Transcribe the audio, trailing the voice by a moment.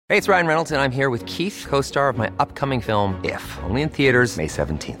Hey, it's Ryan Reynolds, and I'm here with Keith, co-star of my upcoming film, If, only in theaters May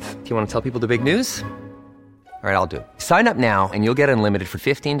 17th. Do you want to tell people the big news? All right, I'll do it. Sign up now and you'll get unlimited for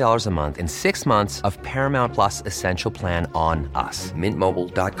 $15 a month and 6 months of Paramount Plus Essential Plan on us.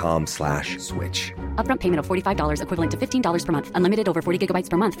 MintMobile.com/switch. Upfront payment of $45 equivalent to $15 per month. Unlimited over 40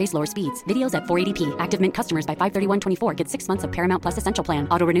 gigabytes per month. Face lower speeds. Videos at 480p. Active Mint customers by 531.24 get 6 months of Paramount Plus Essential Plan.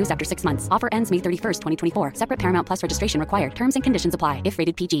 Auto renews after 6 months. Offer ends May 31st, 2024. Separate Paramount Plus registration required. Terms and conditions apply if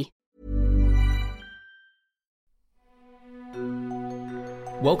rated PG.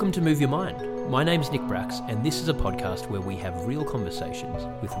 Welcome to Move Your Mind. My name's Nick Brax, and this is a podcast where we have real conversations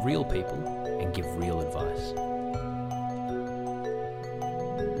with real people and give real advice.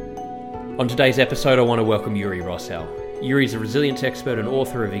 On today's episode, I want to welcome Yuri Rossow. Yuri is a resilience expert and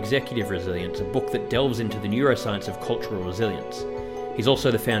author of Executive Resilience, a book that delves into the neuroscience of cultural resilience. He's also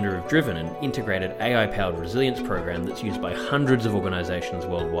the founder of Driven, an integrated AI-powered resilience program that's used by hundreds of organisations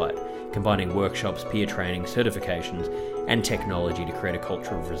worldwide, combining workshops, peer training, certifications, and technology to create a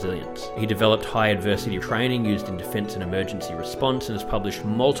culture of resilience. He developed high adversity training used in defence and emergency response and has published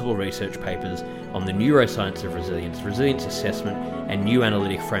multiple research papers on the neuroscience of resilience, resilience assessment, and new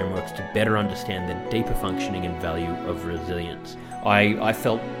analytic frameworks to better understand the deeper functioning and value of resilience. I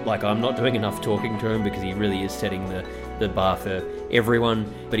felt like I'm not doing enough talking to him because he really is setting the bar for everyone,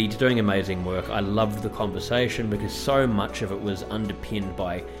 but he's doing amazing work. I loved the conversation because so much of it was underpinned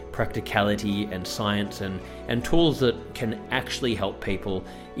by practicality and science and tools that can actually help people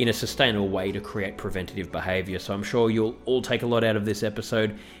in a sustainable way to create preventative behaviour. So I'm sure you'll all take a lot out of this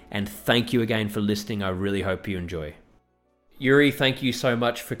episode, and thank you again for listening. I really hope you enjoy. Yuri, thank you so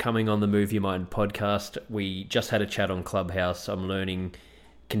much for coming on the Move Your Mind podcast. We just had a chat on Clubhouse. I'm learning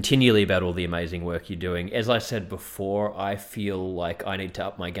continually about all the amazing work you're doing. As I said before, I feel like I need to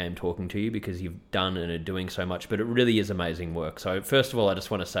up my game talking to you because you've done and are doing so much, but it really is amazing work. So first of all, I just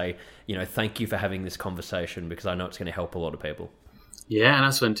want to say, thank you for having this conversation because I know it's going to help a lot of people. Yeah,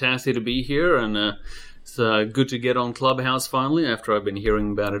 that's fantastic to be here, and it's good to get on Clubhouse finally after I've been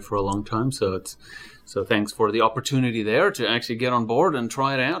hearing about it for a long time. So thanks for the opportunity there to actually get on board and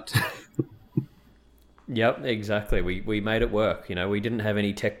try it out. Yep, exactly. We made it work. We didn't have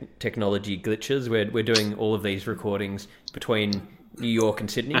any technology glitches. We're doing all of these recordings between New York and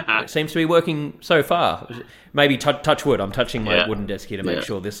Sydney. It seems to be working so far. Maybe touch wood. I'm touching my wooden desk here to make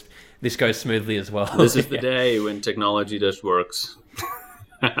sure this goes smoothly as well. This is the day when technology just works.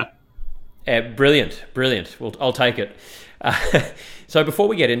 Brilliant. Well, I'll take it. So before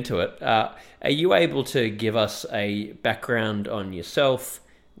we get into it, are you able to give us a background on yourself,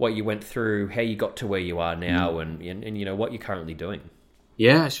 what you went through, how you got to where you are now, and what you're currently doing?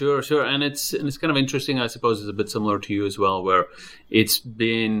 Yeah, sure. And it's kind of interesting, I suppose it's a bit similar to you as well, where it's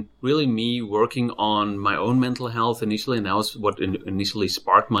been really me working on my own mental health initially, and that was what initially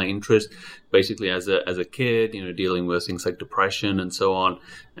sparked my interest, basically as a kid, dealing with things like depression and so on,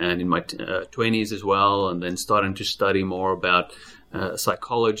 and in my 20s as well, and then starting to study more about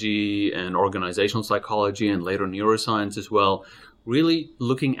psychology and organizational psychology and later neuroscience as well, really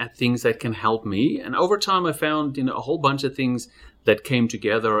looking at things that can help me. And over time, I found a whole bunch of things that came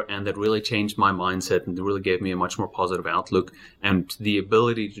together and that really changed my mindset and really gave me a much more positive outlook and the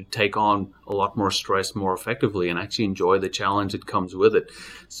ability to take on a lot more stress more effectively and actually enjoy the challenge that comes with it.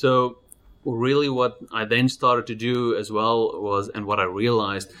 So really what I then started to do as well was, and what I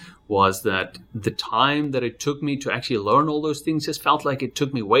realized was that the time that it took me to actually learn all those things just felt like it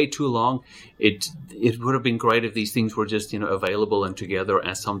took me way too long. It would have been great if these things were just available and together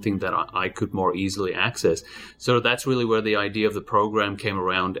as something that I could more easily access. So that's really where the idea of the program came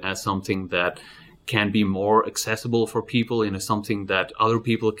around, as something that can be more accessible for people, something that other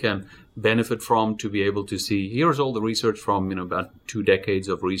people can benefit from, to be able to see, here's all the research from about 2 decades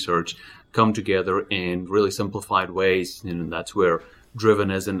of research come together in really simplified ways. And that's where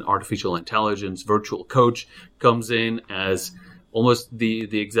Driven as an artificial intelligence virtual coach comes in as almost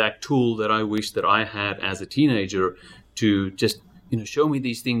the exact tool that I wish that I had as a teenager to just show me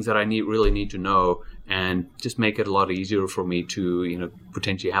these things that I really need to know, and just make it a lot easier for me to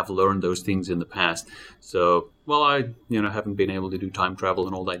potentially have learned those things in the past. So while I haven't been able to do time travel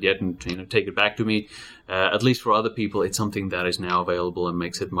and all that yet, and take it back to me, at least for other people, it's something that is now available and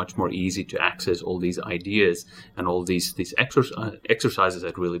makes it much more easy to access all these ideas and all these exercises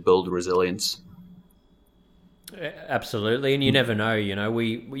that really build resilience. Absolutely, and you never know.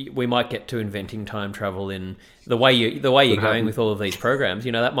 We might get to inventing time travel in the way you're going with all of these programs.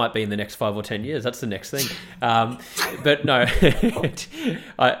 That might be in the next 5 or 10 years. That's the next thing. But no,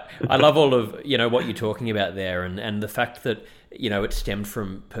 I love all of what you're talking about there, and the fact that it stemmed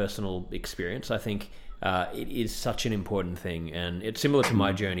from personal experience. I think it is such an important thing. And it's similar to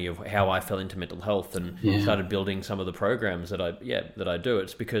my journey of how I fell into mental health and started building some of the programs that I do.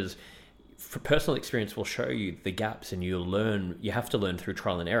 It's because personal experience will show you the gaps, and you have to learn through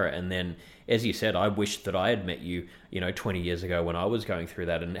trial and error. And then, as you said, I wish that I had met you, 20 years ago when I was going through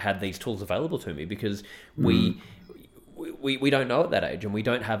that and had these tools available to me, because we don't know at that age, and we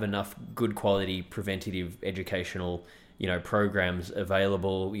don't have enough good quality preventative educational programs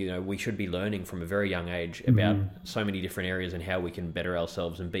available. We should be learning from a very young age about so many different areas and how we can better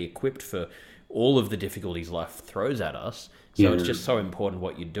ourselves and be equipped for all of the difficulties life throws at us. So it's just so important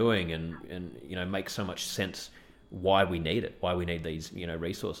what you're doing, and makes so much sense why we need it, why we need these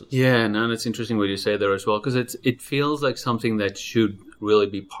resources. Yeah, and it's interesting what you say there as well, because it feels like something that should really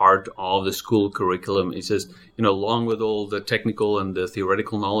be part of the school curriculum. It says, along with all the technical and the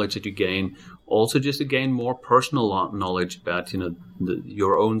theoretical knowledge that you gain, also just to gain more personal knowledge about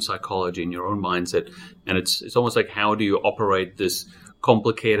your own psychology and your own mindset. And it's almost like, how do you operate this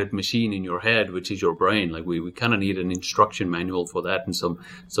complicated machine in your head, which is your brain? Like we kind of need an instruction manual for that, and some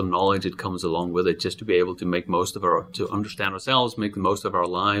knowledge that comes along with it, just to be able to make to understand ourselves, make the most of our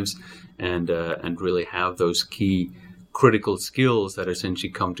lives, and really have those key critical skills that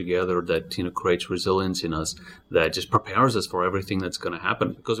essentially come together that creates resilience in us, that just prepares us for everything that's going to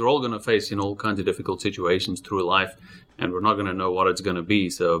happen, because we're all going to face all kinds of difficult situations through life, and we're not going to know what it's going to be.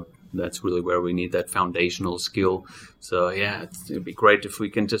 So that's really where we need that foundational skill. So yeah, it'd be great if we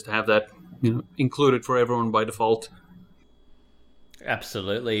can just have that included for everyone by default.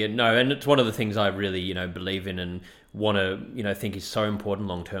 Absolutely. And it's one of the things I really believe in and want to think is so important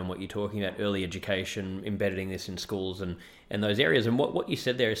long term, what you're talking about, early education, embedding this in schools and those areas. And what you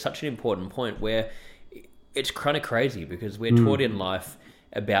said there is such an important point, where it's kind of crazy, because we're taught in life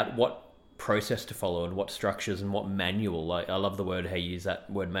about what process to follow and what structures and what manual. Like, I love the word, how you use that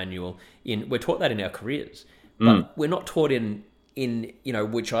word manual. We're taught that in our careers, but we're not taught in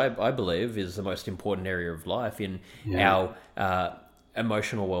which I believe is the most important area of life, in our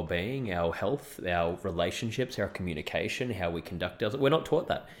emotional well-being, our health, our relationships, our communication, how we conduct ourselves. We're not taught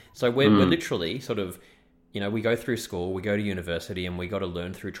that. So we're literally sort of, we go through school, we go to university, and we got to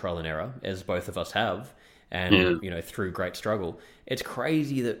learn through trial and error, as both of us have, and through great struggle. It's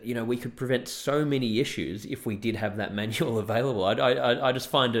crazy that we could prevent so many issues if we did have that manual available. I just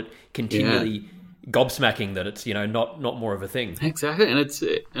find it continually gobsmacking that it's not more of a thing. Exactly, and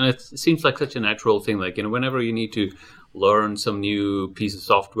it seems like such a natural thing. Like whenever you need to learn some new piece of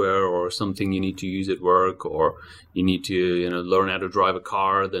software or something you need to use at work, or you need to learn how to drive a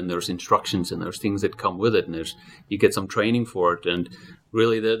car, then there's instructions and there's things that come with it, and you get some training for it. And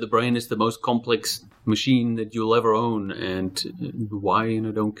really the brain is the most complex machine that you'll ever own, and why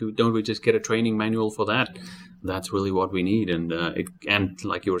don't we just get a training manual for that? That's really what we need. And and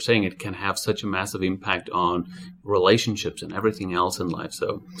like you were saying, it can have such a massive impact on relationships and everything else in life.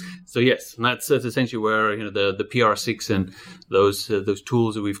 So yes, and that's essentially where the PR6 and those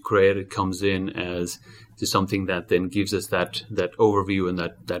tools that we've created comes in as to something that then gives us that overview and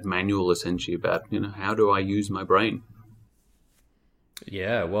that manual essentially about how do I use my brain.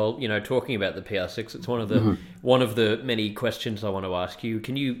 Yeah, well, talking about the PR6, it's one of the many questions I want to ask you.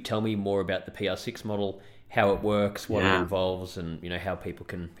 Can you tell me more about the PR6 model, how it works, what it involves, and how people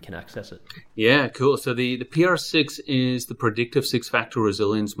can access it? Yeah, cool. So the PR6 is the predictive 6-factor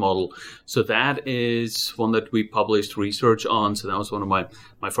resilience model. So that is one that we published research on. So that was one of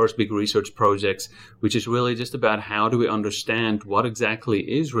my first big research projects, which is really just about how do we understand what exactly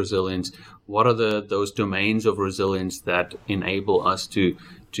is resilience, what are those domains of resilience that enable us to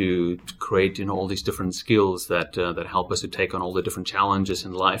create all these different skills that help us to take on all the different challenges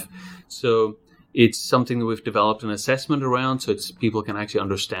in life. So it's something that we've developed an assessment around, so people can actually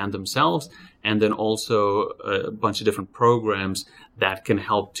understand themselves, and then also a bunch of different programs that can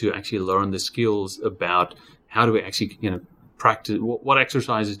help to actually learn the skills about how do we actually practice, what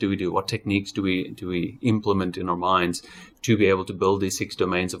exercises do we do, what techniques do we implement in our minds to be able to build these 6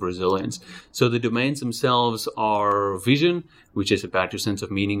 domains of resilience. So the domains themselves are vision, which is about your sense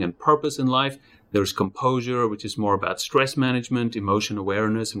of meaning and purpose in life. There's composure, which is more about stress management, emotion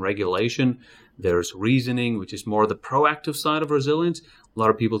awareness, and regulation. There's reasoning, which is more the proactive side of resilience. A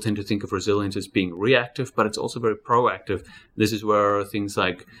lot of people tend to think of resilience as being reactive, but it's also very proactive. This is where things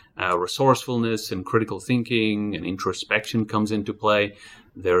like resourcefulness and critical thinking and introspection comes into play.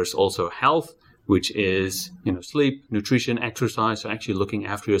 There's also health, which is sleep, nutrition, exercise, so actually looking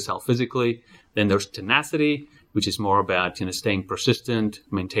after yourself physically. Then there's tenacity, which is more about staying persistent,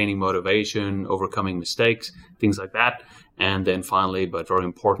 maintaining motivation, overcoming mistakes, things like that. And then finally, but very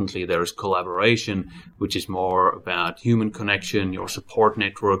importantly, there's collaboration, which is more about human connection, your support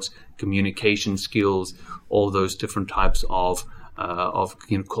networks, communication skills, all those different types of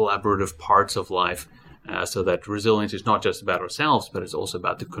collaborative parts of life. So that resilience is not just about ourselves, but it's also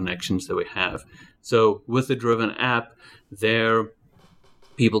about the connections that we have. So with the Driven app, there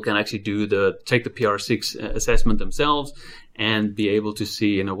people can actually take the PR6 assessment themselves and be able to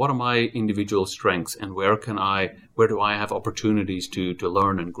see, what are my individual strengths and where do I have opportunities to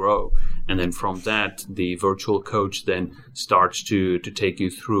learn and grow. And then from that, the virtual coach then starts to take you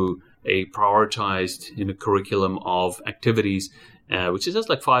through a prioritized curriculum of activities, which is just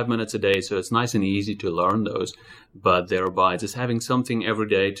like 5 minutes a day. So it's nice and easy to learn those, but thereby just having something every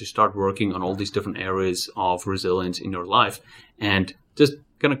day to start working on all these different areas of resilience in your life and just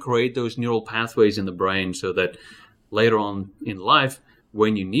kind of create those neural pathways in the brain so that later on in life,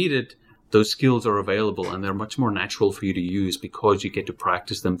 when you need it, those skills are available and they're much more natural for you to use because you get to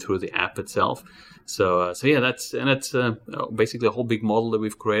practice them through the app itself. So that's basically a whole big model that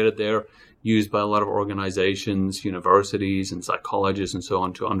we've created there, used by a lot of organizations, universities, and psychologists and so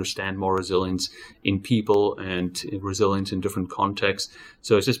on to understand more resilience in people and resilience in different contexts.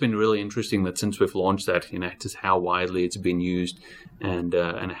 So it's just been really interesting that since we've launched that, just how widely it's been used and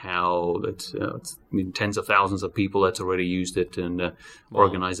how it's tens of thousands of people that's already used it and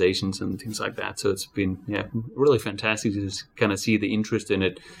organizations and things like that. So it's been really fantastic to just kind of see the interest in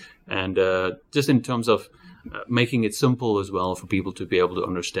it, and just in terms of making it simple as well for people to be able to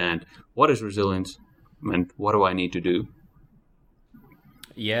understand what is resilience and what do I need to do.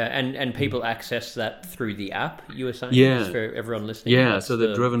 Yeah, and people access that through the app, you were saying? Yeah. Just for everyone listening. Yeah, so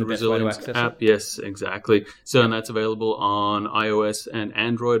the Driven Resilience app, yes, exactly. So, and that's available on iOS and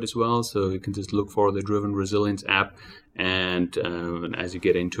Android as well. So you can just look for the Driven Resilience app. And as you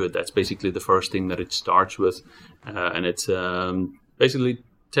get into it, that's basically the first thing that it starts with. And it's basically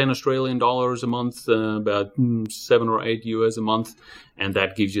 $10 Australian a month, about 7 or 8 US a month, and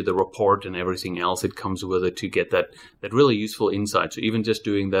that gives you the report and everything else that comes with it to get that really useful insight. So even just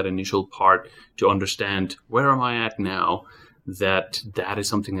doing that initial part to understand where am I at now, that is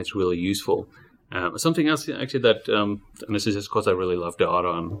something that's really useful. Something else actually that, and this is just because I really love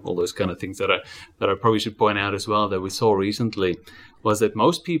data and all those kind of things that I probably should point out as well, that we saw recently, was that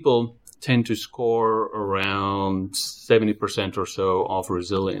most people tend to score around 70% or so of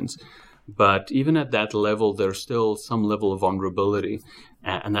resilience. But even at that level, there's still some level of vulnerability.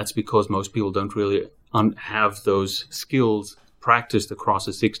 And that's because most people don't really have those skills practiced across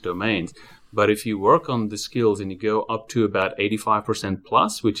the 6 domains. But if you work on the skills and you go up to about 85%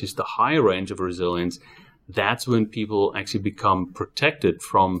 plus, which is the high range of resilience, that's when people actually become protected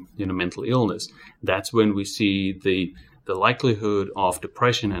from mental illness. That's when we see the likelihood of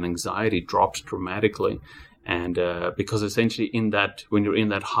depression and anxiety drops dramatically. And because essentially when you're in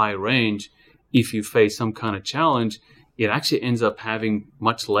that high range, if you face some kind of challenge, it actually ends up having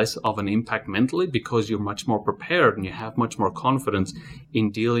much less of an impact mentally because you're much more prepared and you have much more confidence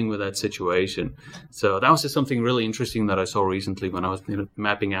in dealing with that situation. So that was just something really interesting that I saw recently when I was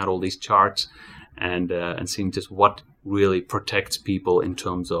mapping out all these charts and seeing just what really protects people in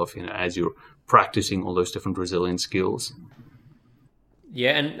terms of, as you're practicing all those different resilience skills.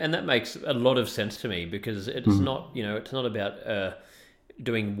 Yeah, and that makes a lot of sense to me because it's not, it's not about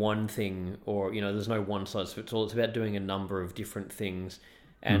doing one thing or, there's no one size fits all. It's about doing a number of different things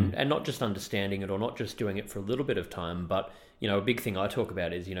and not just understanding it or not just doing it for a little bit of time, but, a big thing I talk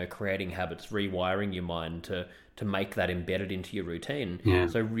about is, creating habits, rewiring your mind to make that embedded into your routine. Yeah.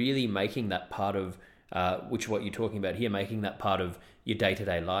 So really making that part of, which what you're talking about here, making that part of your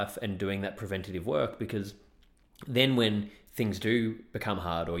day-to-day life and doing that preventative work, because then when things do become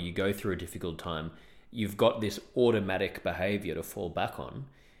hard or you go through a difficult time, you've got this automatic behavior to fall back on,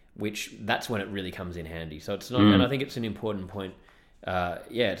 which that's when it really comes in handy. So it's not, and I think it's an important point.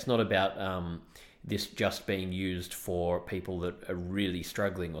 It's not about this just being used for people that are really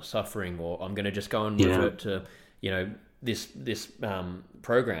struggling or suffering, or I'm going to just go and revert to, this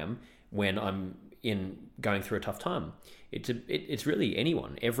program when I'm going through a tough time. It's really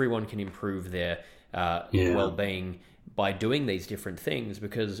anyone. Everyone can improve their well-being by doing these different things,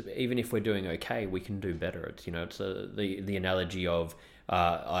 because even if we're doing okay, we can do better. It's it's the analogy of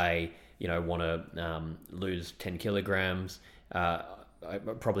I want to lose 10 kilograms. I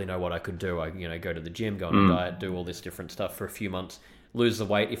probably know what I could do. I go to the gym, go on a diet, do all this different stuff for a few months, lose the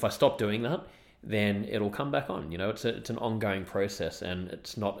weight. If I stop doing that, then it'll come back on. It's an ongoing process, and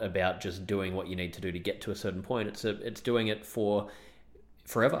it's not about just doing what you need to do to get to a certain point. It's doing it for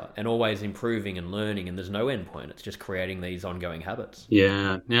forever and always improving and learning, and there's no end point. It's just creating these ongoing habits.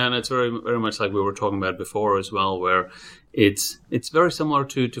 Yeah, and it's very, very much like we were talking about before as well, where it's very similar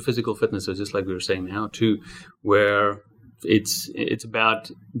to physical fitness, so just like we were saying now too, where it's about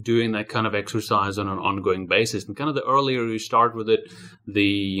doing that kind of exercise on an ongoing basis. And kind of the earlier you start with it,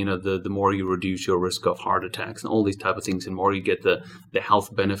 the more you reduce your risk of heart attacks and all these type of things, and more you get the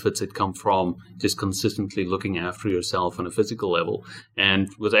health benefits that come from just consistently looking after yourself on a physical level. And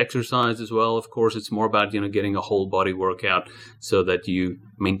with exercise as well, of course, it's more about, getting a whole body workout so that you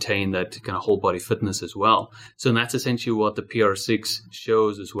maintain that kind of whole body fitness as well. So that's essentially what the PR6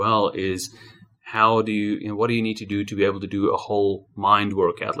 shows as well, is what do you need to do to be able to do a whole mind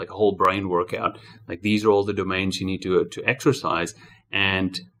workout, like a whole brain workout? Like, these are all the domains you need to exercise.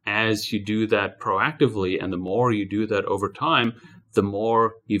 And as you do that proactively, and the more you do that over time, the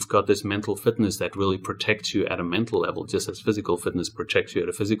more you've got this mental fitness that really protects you at a mental level, just as physical fitness protects you at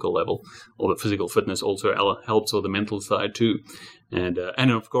a physical level. Although physical fitness also helps with the mental side too. And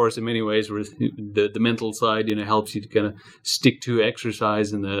of course, in many ways, the mental side, helps you to kind of stick to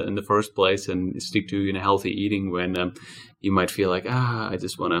exercise in the first place, and stick to, healthy eating when you might feel like, I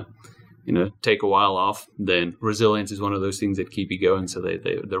just want to, take a while off. Then resilience is one of those things that keep you going. So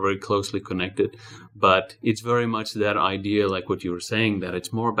they're very closely connected. But it's very much that idea, like what you were saying, that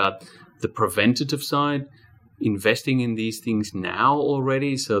it's more about the preventative side, investing in these things now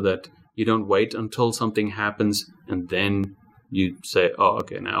already, so that you don't wait until something happens and then you say, oh,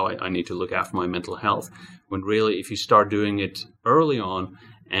 okay, now I need to look after my mental health. When really, if you start doing it early on,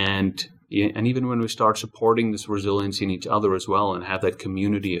 and even when we start supporting this resilience in each other as well, and have that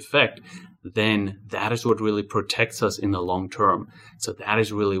community effect, then that is what really protects us in the long term. So that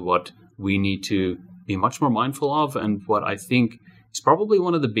is really what we need to be much more mindful of. And what I think is probably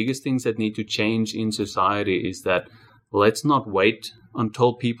one of the biggest things that need to change in society is that let's not wait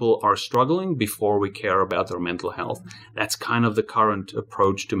until people are struggling before we care about their mental health. That's kind of the current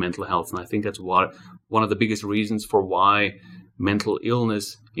approach to mental health. And I think that's one of the biggest reasons for why mental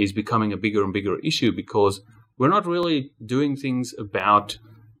illness is becoming a bigger and bigger issue, because we're not really doing things about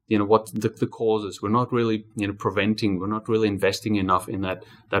what the causes. We're not really preventing. We're not really investing enough in that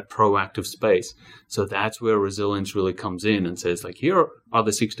proactive space. So that's where resilience really comes in and says, like, here are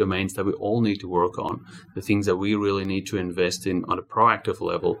the 6 domains that we all need to work on, the things that we really need to invest in on a proactive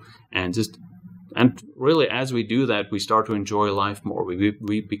level. And really, as we do that, we start to enjoy life more.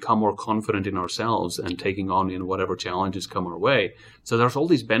 We become more confident in ourselves and taking on whatever challenges come our way. So there's all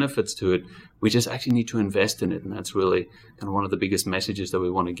these benefits to it. We just actually need to invest in it. And that's really kind of one of the biggest messages that we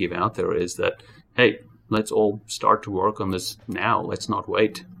want to give out there, is that, hey, let's all start to work on this now. Let's not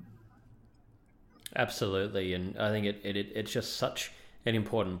wait. Absolutely. And I think it's just such an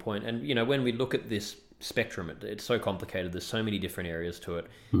important point. And, when we look at this spectrum, it's so complicated. There's so many different areas to it.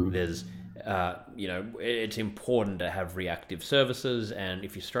 There's it's important to have reactive services, and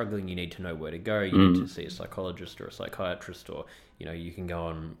if you're struggling, you need to know where to go. You need to see a psychologist or a psychiatrist, or you can go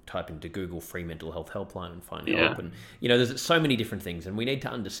and type into Google free mental health helpline and find help. And there's so many different things, and we need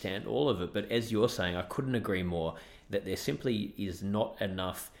to understand all of it. But as you're saying, I couldn't agree more that there simply is not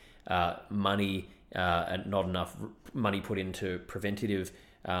enough money and not enough money put into preventative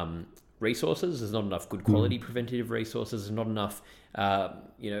resources. There's not enough good quality preventative resources. There's not enough,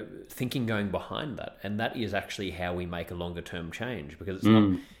 thinking going behind that. And that is actually how we make a longer term change, because it's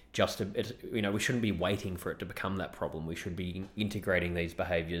not just, we shouldn't be waiting for it to become that problem. We should be integrating these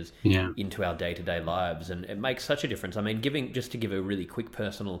behaviors into our day-to-day lives. And it makes such a difference. I mean, just to give a really quick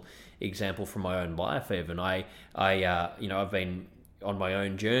personal example from my own life, even, I've been on my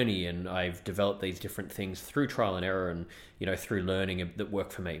own journey, and I've developed these different things through trial and error, and through learning that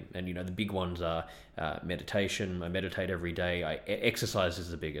work for me. And the big ones are meditation. I meditate every day. Exercise is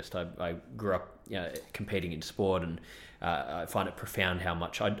the biggest. I grew up competing in sport, and I find it profound how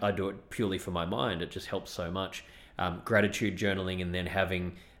much I do it purely for my mind. It just helps so much. Gratitude journaling, and then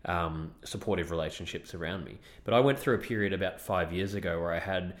having supportive relationships around me. But I went through a period about 5 years ago where I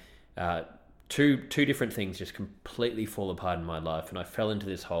had two different things just completely fall apart in my life, and I fell into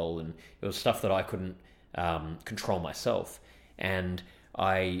this hole, and it was stuff that I couldn't control myself, and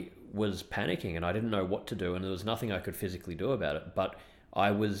I was panicking, and I didn't know what to do, and there was nothing I could physically do about it. But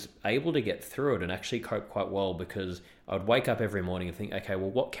I was able to get through it and actually cope quite well, because I would wake up every morning and think, okay, well,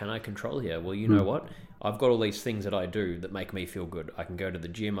 what can I control here? Well, you know what? I've got all these things that I do that make me feel good. I can go to the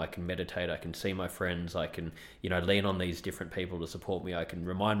gym, I can meditate, I can see my friends, I can, lean on these different people to support me. I can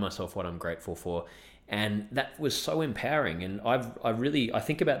remind myself what I'm grateful for. And that was so empowering. And I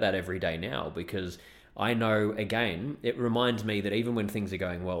think about that every day now, because I know, again, it reminds me that even when things are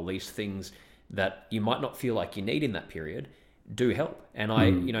going well, these things that you might not feel like you need in that period, do help. And I,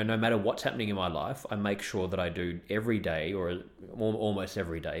 no matter what's happening in my life, I make sure that I do every day or almost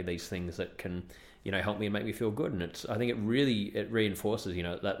every day these things that can, help me and make me feel good. And I think it reinforces,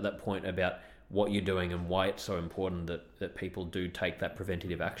 that point about what you're doing and why it's so important that people do take that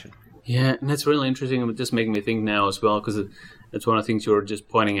preventative action. Yeah, and that's really interesting. It just making me think now as well, because it's one of the things you're just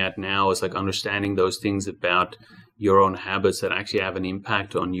pointing at now is like understanding those things about your own habits that actually have an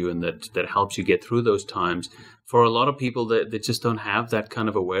impact on you and that helps you get through those times. For a lot of people that just don't have that kind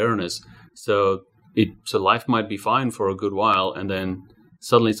of awareness. So life might be fine for a good while, and then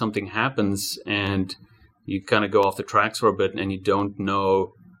suddenly something happens and you kind of go off the tracks for a bit and you don't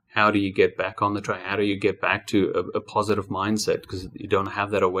know how do you get back on the track? How do you get back to a positive mindset? Because you don't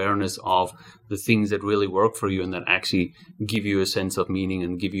have that awareness of the things that really work for you and that actually give you a sense of meaning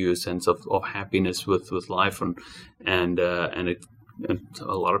and give you a sense of happiness with life. And a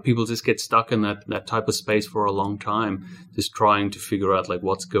lot of people just get stuck in that type of space for a long time, just trying to figure out like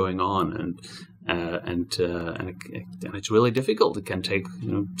what's going on. And it's really difficult. It can take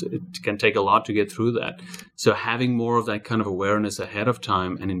a lot to get through that. So having more of that kind of awareness ahead of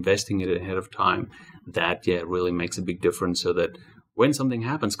time and investing it ahead of time, that really makes a big difference. So that when something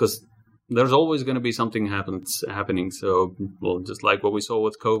happens, because there's always going to be something happening. So just like what we saw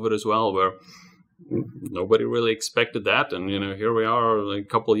with COVID as well, where nobody really expected that, and here we are a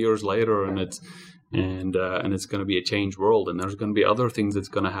couple of years later, and it's going to be a changed world, and there's going to be other things that's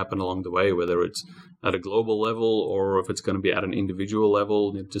going to happen along the way, whether it's at a global level or if it's going to be at an individual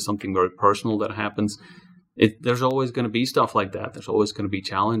level, just something very personal that happens. There's always going to be stuff like that. There's always going to be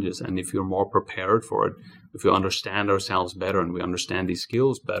challenges, and if you're more prepared for it, if we understand ourselves better and we understand these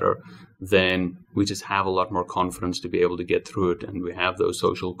skills better, then we just have a lot more confidence to be able to get through it, and we have those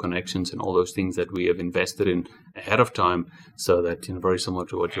social connections and all those things that we have invested in ahead of time, so that, very similar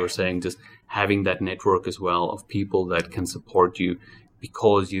to what you were saying, just having that network as well of people that can support you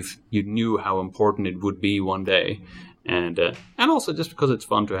because you knew how important it would be one day. And also just because it's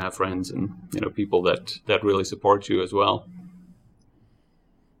fun to have friends and people that really support you as well.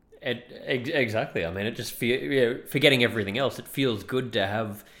 Exactly. I mean, it just forgetting everything else, it feels good to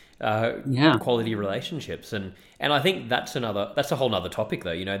have quality relationships, and I think that's a whole nother topic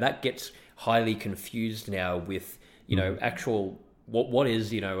though. That gets highly confused now with actual what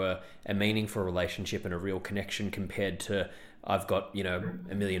is a meaningful relationship and a real connection compared to I've got,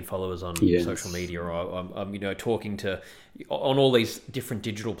 a million followers on social media, or I'm talking to on all these different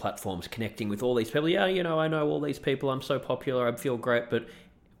digital platforms, connecting with all these people. Yeah, I know all these people. I'm so popular. I feel great, but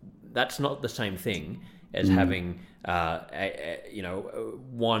that's not the same thing as having,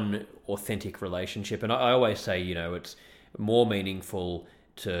 one authentic relationship. And I always say, it's more meaningful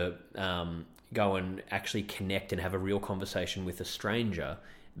to go and actually connect and have a real conversation with a stranger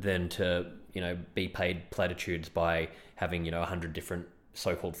than to, be paid platitudes by having, 100 different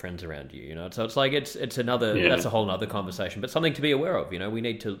so-called friends around you, So it's like, it's another, that's a whole other conversation, but something to be aware of, we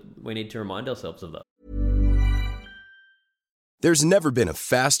need to remind ourselves of that. There's never been a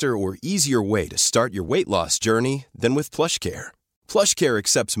faster or easier way to start your weight loss journey than with PlushCare. PlushCare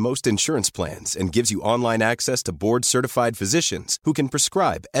accepts most insurance plans and gives you online access to board-certified physicians who can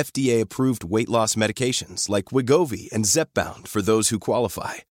prescribe FDA-approved weight loss medications like Wegovy and Zepbound for those who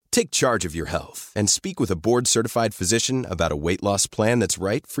qualify. Take charge of your health and speak with a board-certified physician about a weight loss plan that's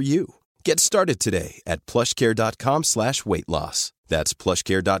right for you. Get started today at plushcare.com/weight-loss. That's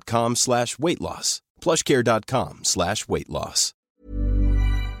plushcare.com/weight-loss. plushcare.com/weight-loss.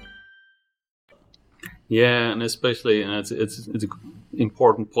 Yeah, and especially, and it's an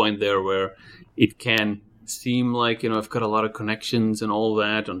important point there where it can seem like, I've got a lot of connections and all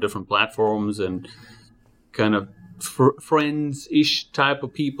that on different platforms and kind of friends-ish type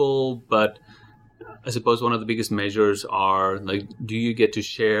of people, but I suppose one of the biggest measures are, like, do you get to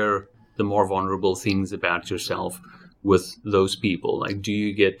share the more vulnerable things about yourself with those people? Like, do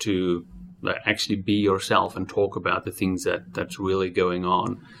you get to actually be yourself and talk about the things that's really going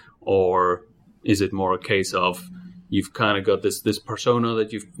on? Or is it more a case of you've kind of got this persona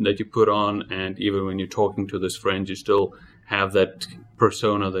that you put on, and even when you're talking to this friend, you still have that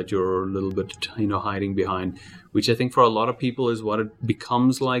persona that you're a little bit, hiding behind, which I think for a lot of people is what it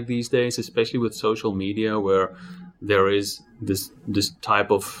becomes like these days, especially with social media, where there is this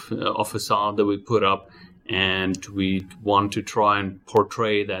type of facade that we put up, and we want to try and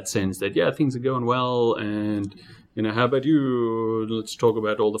portray that sense that, things are going well, and how about you? Let's talk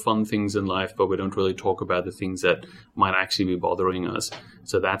about all the fun things in life, but we don't really talk about the things that might actually be bothering us.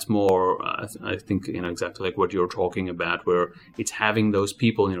 So that's more, I think, exactly like what you're talking about, where it's having those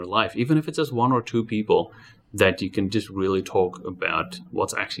people in your life, even if it's just one or two people, that you can just really talk about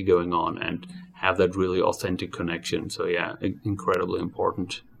what's actually going on and have that really authentic connection. So yeah, incredibly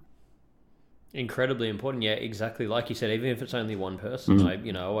important. Incredibly important, yeah, exactly. Like you said, even if it's only one person,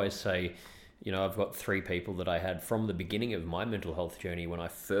 I always say, I've got 3 people that I had from the beginning of my mental health journey. When I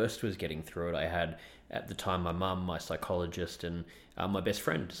first was getting through it, I had at the time my mum, my psychologist, and my best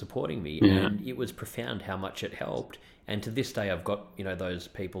friend supporting me, and it was profound how much it helped. And to this day, I've got those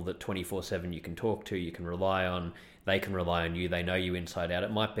people that 24/7 you can talk to, you can rely on. They can rely on you. They know you inside out.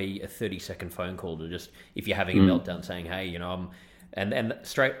 It might be a 30-second phone call to just, if you're having a meltdown, saying, "Hey, I'm." And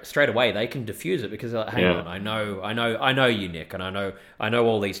straight away they can diffuse it because they're like, hang on, I know you, Nick, and I know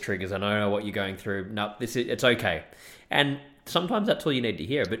all these triggers, and I know what you're going through. No, it's okay. And sometimes that's all you need to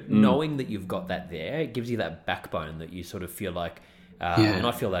hear. But knowing that you've got that there, it gives you that backbone that you sort of feel like. And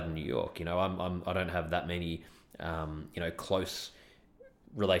I feel that in New York. I don't have that many close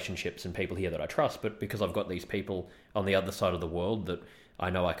relationships and people here that I trust, but because I've got these people on the other side of the world that I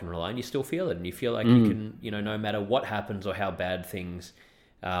know I can rely on, you still feel it, and you feel like you can, no matter what happens or how bad things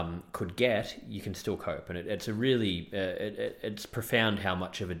could get, you can still cope. And it's a really, it's profound how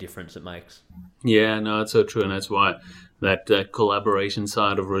much of a difference it makes. Yeah, no, it's so true. And that's why that collaboration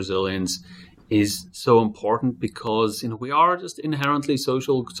side of resilience is so important, because, we are just inherently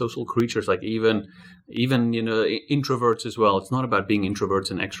social creatures. Like even introverts as well. It's not about being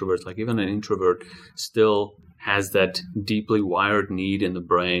introverts and extroverts. Like even an introvert still has that deeply wired need in the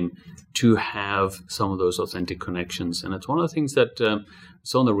brain to have some of those authentic connections. And it's one of the things that I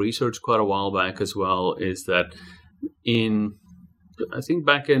saw in the research quite a while back as well, is that I think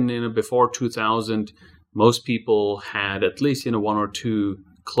back in before 2000, most people had at least, 1 or 2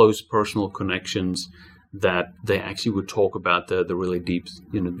 close personal connections that they actually would talk about the really deep,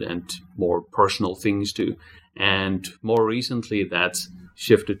 and more personal things to. And more recently, that's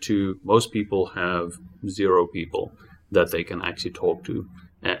shifted to most people have 0 people that they can actually talk to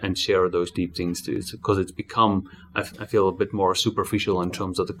and share those deep things to. Because it's become, I feel, a bit more superficial in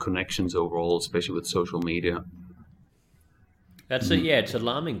terms of the connections overall, especially with social media. That's it's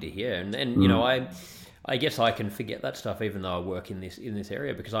alarming to hear. And I guess I can forget that stuff even though I work in this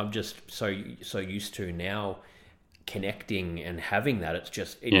area, because I'm just so used to now connecting and having that.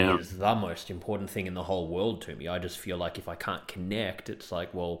 It is the most important thing in the whole world to me. I just feel like if I can't connect, it's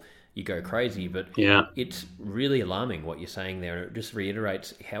like, well, you go crazy. But it's really alarming what you're saying there. It just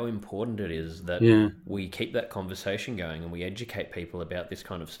reiterates how important it is that we keep that conversation going and we educate people about this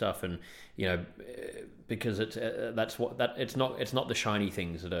kind of stuff. And because it's not the shiny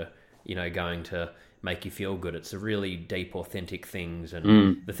things that are going to make you feel good. It's the really deep, authentic things,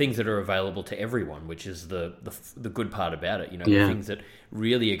 and the things that are available to everyone, which is the good part about it. The things that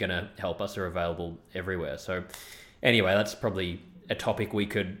really are going to help us are available everywhere. So anyway, that's probably a topic we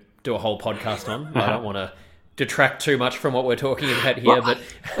could do a whole podcast on. I don't want to detract too much from what we're talking about here, but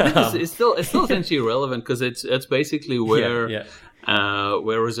it's still essentially relevant, because it's basically where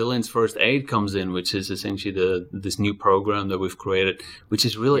Resilience First Aid comes in, which is essentially this new program that we've created, which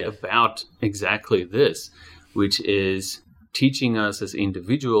is really about exactly this, which is teaching us as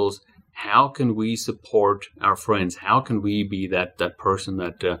individuals, how can we support our friends? How can we be that person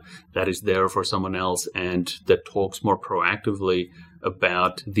that is there for someone else and that talks more proactively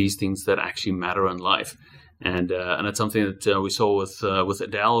about these things that actually matter in life? And it's something that we saw with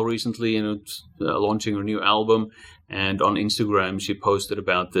Adele recently, launching her new album. And on Instagram, she posted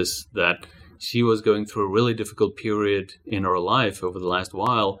about this, that she was going through a really difficult period in her life over the last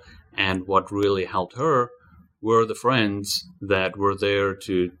while. And what really helped her were the friends that were there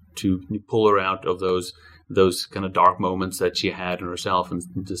to pull her out of those kind of dark moments that she had in herself,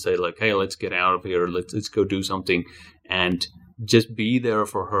 and to say like, hey, let's get out of here. Let's go do something, and just be there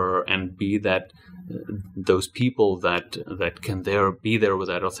for her, and be those people that can be there with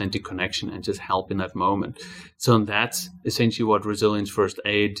that authentic connection and just help in that moment. So that's essentially what Resilience First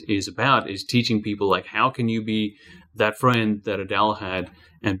Aid is about, is teaching people like, how can you be that friend that Adele had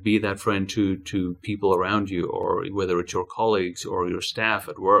and be that friend to people around you, or whether it's your colleagues or your staff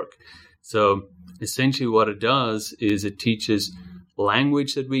at work. So essentially what it does is it teaches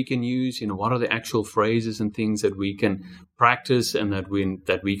language that we can use, what are the actual phrases and things that we can practice and that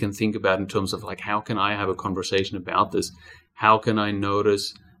we can think about in terms of like, how can I have a conversation about this? How can I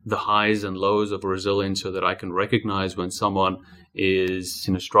notice the highs and lows of resilience so that I can recognize when someone is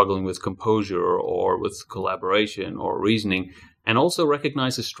struggling with composure or with collaboration or reasoning, and also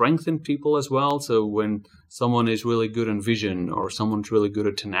recognize the strength in people as well. So when someone is really good in vision or someone's really good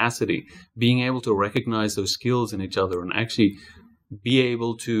at tenacity, being able to recognize those skills in each other and actually be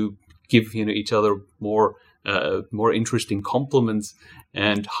able to give each other more interesting compliments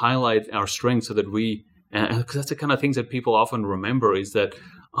and highlight our strengths, so that because that's the kind of things that people often remember, is that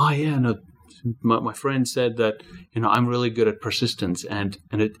my friend said that, I'm really good at persistence, and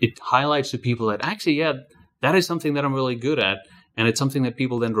it highlights to people that actually, yeah, that is something that I'm really good at, and it's something that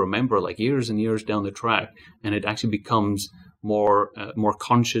people then remember like years and years down the track, and it actually becomes more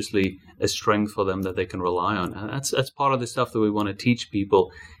consciously a strength for them that they can rely on. And that's part of the stuff that we want to teach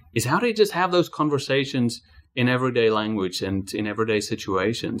people, is how to just have those conversations in everyday language and in everyday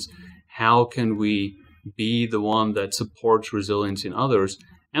situations. How can we be the one that supports resilience in others?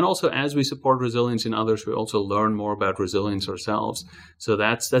 And also, as we support resilience in others, we also learn more about resilience ourselves. So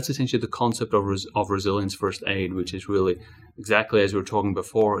that's essentially the concept of resilience first aid, which is really exactly as we were talking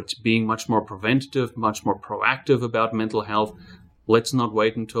before. It's being much more preventative, much more proactive about mental health. Let's not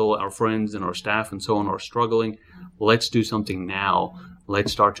wait until our friends and our staff and so on are struggling. Let's do something now.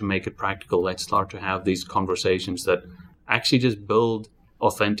 Let's start to make it practical. Let's start to have these conversations that actually just build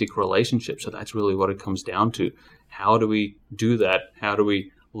authentic relationships. So that's really what it comes down to. How do we do that? How do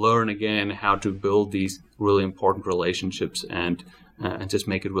we learn again how to build these really important relationships and just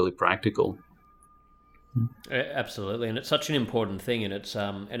make it really practical? Absolutely, and it's such an important thing, and it's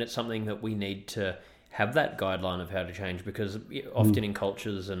something that we need to have that guideline of how to change, because often in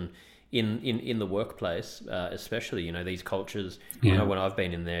cultures and in the workplace, especially, these cultures, when I've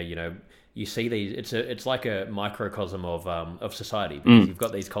been in there, you see these. It's like a microcosm of society, because you've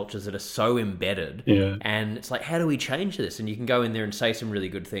got these cultures that are so embedded, and it's like, how do we change this? And you can go in there and say some really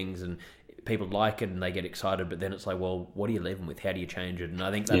good things, and people like it and they get excited, but then it's like, well, what are you living with? How do you change it? And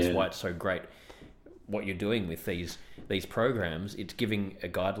I think that's why it's so great what you're doing with these programs. It's giving a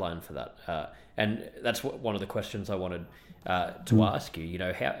guideline for that, and that's one of the questions I wanted to ask you.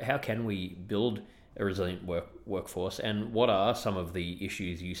 How can we build a resilient workforce, and what are some of the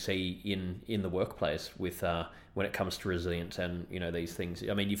issues you see in the workplace with when it comes to resilience and these things?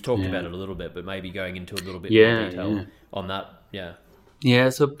 I mean, you've talked about it a little bit, but maybe going into a little bit more detail on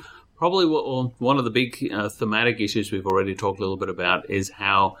that. So probably one of the big thematic issues we've already talked a little bit about is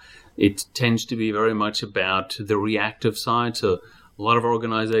how it tends to be very much about the reactive side. So a lot of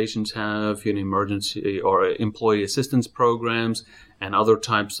organizations have emergency or employee assistance programs and other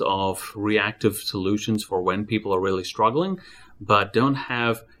types of reactive solutions for when people are really struggling, but don't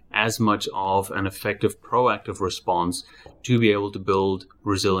have as much of an effective proactive response to be able to build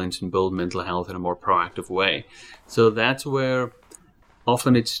resilience and build mental health in a more proactive way. So that's where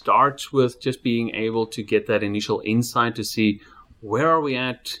often it starts with just being able to get that initial insight to see where are we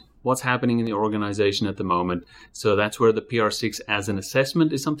at, what's happening in the organization at the moment. So that's where the PR6 as an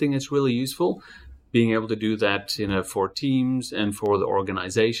assessment is something that's really useful. Being able to do that, for teams and for the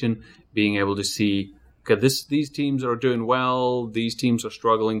organization, being able to see, okay, these teams are doing well, these teams are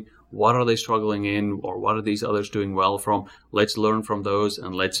struggling. What are they struggling in, or what are these others doing well from? Let's learn from those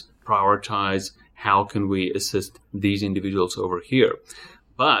and let's prioritize how can we assist these individuals over here.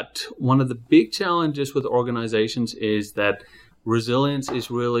 But one of the big challenges with organizations is that resilience is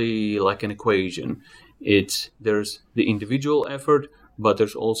really like an equation. There's the individual effort, but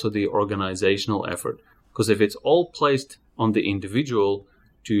there's also the organizational effort. Because if it's all placed on the individual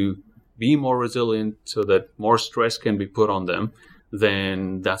to be more resilient so that more stress can be put on them,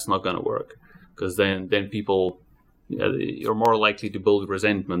 then that's not going to work. Because then people, you're more likely to build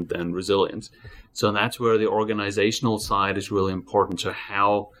resentment than resilience. So that's where the organizational side is really important. So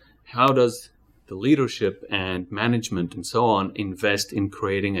how does the leadership and management and so on invest in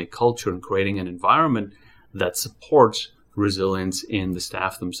creating a culture and creating an environment that supports resilience in the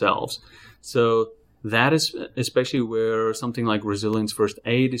staff themselves? So that is especially where something like resilience first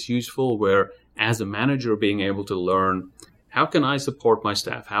aid is useful, where as a manager being able to learn, how can I support my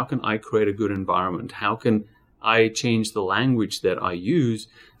staff? How can I create a good environment? How can I change the language that I use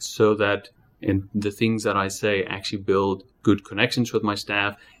so that in the things that I say actually build good connections with my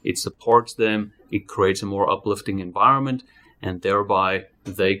staff? It supports them. It creates a more uplifting environment, and thereby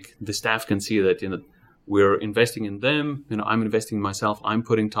the staff can see that we're investing in them. I'm investing in myself. I'm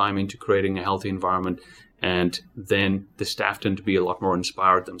putting time into creating a healthy environment, and then the staff tend to be a lot more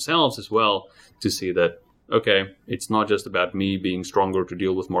inspired themselves as well to see that, okay, it's not just about me being stronger to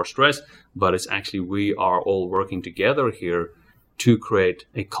deal with more stress, but it's actually we are all working together here to create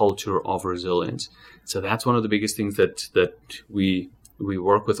a culture of resilience. So that's one of the biggest things that we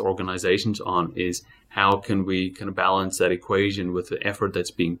work with organizations on, is how can we kind of balance that equation with the effort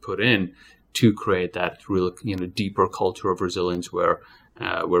that's being put in to create that real deeper culture of resilience where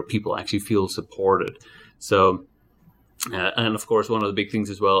people actually feel supported. So and of course, one of the big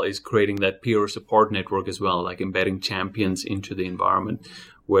things as well is creating that peer support network as well, like embedding champions into the environment,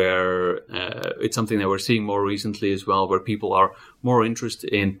 where it's something that we're seeing more recently as well, where people are more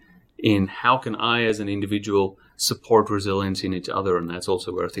interested in in how can I as an individual support resilience in each other. And that's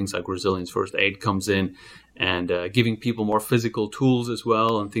also where things like Resilience First Aid comes in, and giving people more physical tools as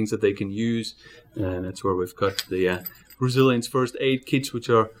well and things that they can use. And that's where we've got the Resilience First Aid kits, which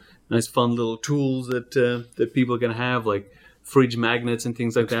are nice fun little tools that people can have, like fridge magnets and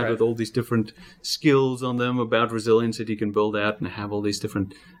things like that, with all these different skills on them about resilience that you can build out, and have all these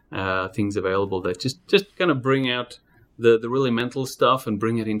different things available that just kind of bring out the really mental stuff and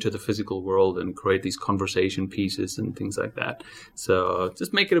bring it into the physical world and create these conversation pieces and things like that. So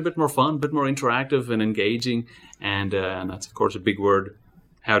just make it a bit more fun, a bit more interactive and engaging. And that's, of course, a big word.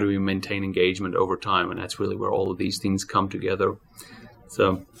 How do we maintain engagement over time? And that's really where all of these things come together.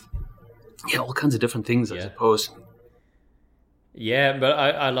 So, yeah, all kinds of different things, I suppose. Yeah, but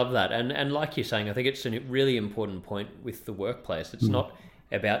I love that. And like you're saying, I think it's a really important point with the workplace. It's not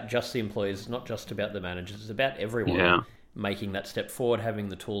about just the employees, it's not just about the managers, it's about everyone making that step forward, having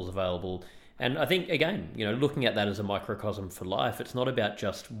the tools available. And I think, again, looking at that as a microcosm for life, it's not about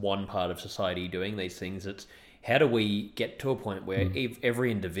just one part of society doing these things. It's how do we get to a point where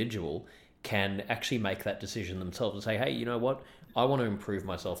every individual can actually make that decision themselves and say, hey, you know what? I want to improve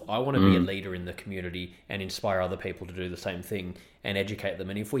myself. I want to be a leader in the community and inspire other people to do the same thing and educate them.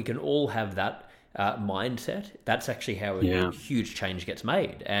 And if we can all have that mindset, that's actually how a huge change gets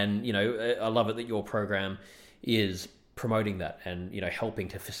made. And, I love it that your program is promoting that and, helping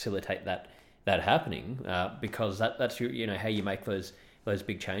to facilitate that happening, because that's how you make those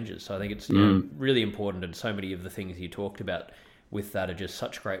big changes. So I think it's really important, and so many of the things you talked about with that are just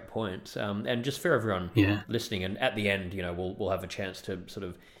such great points. And just for everyone listening, and at the end, we'll have a chance to sort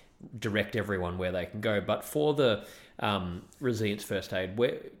of direct everyone where they can go. But for the Resilience First Aid,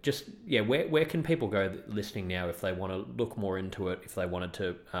 where can people go listening now if they want to look more into it, if they wanted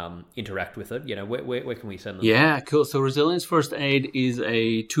to interact with it? Where can we send them? Yeah, cool. So Resilience First Aid is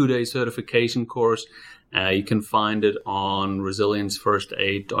a 2-day certification course. You can find it on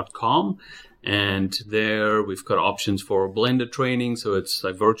resiliencefirstaid.com. And there we've got options for blended training. So it's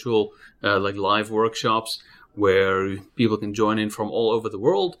like virtual, like live workshops where people can join in from all over the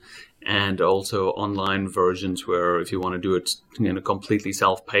world, and also online versions where if you want to do it completely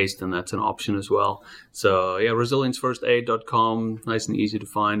self-paced, then that's an option as well. So yeah, resiliencefirstaid.com, nice and easy to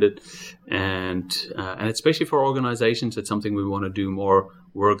find it. And especially for organizations, it's something we want to do more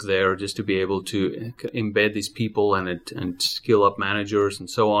work there, just to be able to embed these people and skill up managers and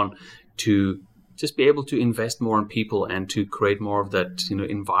so on, to just be able to invest more in people and to create more of that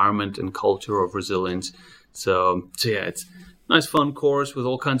environment and culture of resilience. So yeah, it's a nice fun course with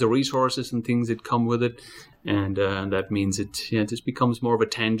all kinds of resources and things that come with it, and that means it just becomes more of a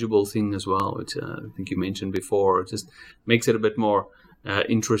tangible thing as well, which I think you mentioned before. It just makes it a bit more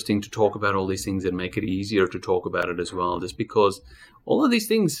interesting to talk about all these things and make it easier to talk about it as well, just because all of these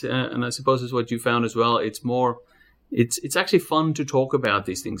things, and I suppose is what you found as well, it's actually fun to talk about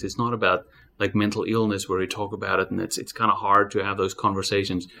these things. It's not about like mental illness where we talk about it and it's kind of hard to have those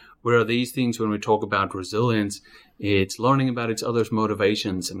conversations. Where these things, when we talk about resilience, it's learning about each other's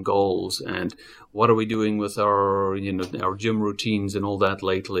motivations and goals, and what are we doing with our our gym routines and all that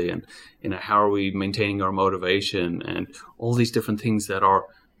lately, and how are we maintaining our motivation, and all these different things that are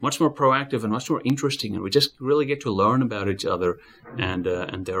much more proactive and much more interesting, and we just really get to learn about each other, and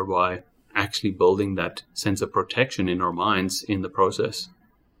thereby actually building that sense of protection in our minds in the process.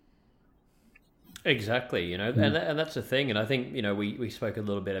 Exactly, and that's the thing. And I think, we spoke a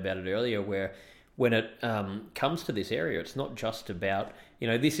little bit about it earlier, where when it comes to this area, it's not just about,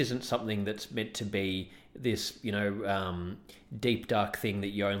 this isn't something that's meant to be this, deep, dark thing that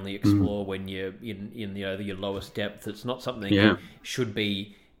you only explore when you're in your lowest depth. It's not something that should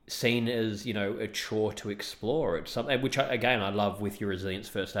be seen as, a chore to explore. It's something which, again, I love with your Resilience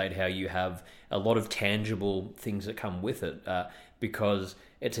First Aid, how you have a lot of tangible things that come with it, because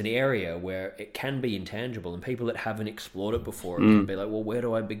it's an area where it can be intangible, and people that haven't explored it before can be like, well, where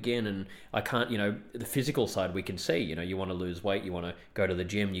do I begin? And I can't, the physical side we can see, you want to lose weight, you want to go to the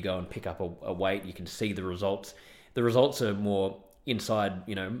gym, you go and pick up a weight, you can see the results. The results are more inside,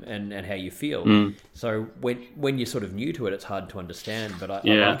 and how you feel. So when you're sort of new to it, it's hard to understand, but I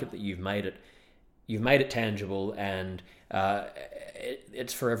like it that you've made it tangible, and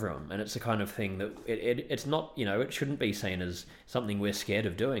it's for everyone, and it's the kind of thing that it's not, it shouldn't be seen as something we're scared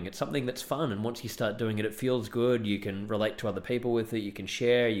of doing. It's something that's fun, and once you start doing it, it feels good. You can relate to other people with it, you can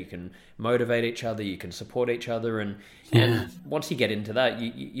share, you can motivate each other, you can support each other, and once you get into that,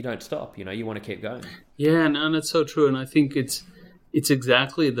 you don't stop. You want to keep going. Yeah, and it's so true, and I think it's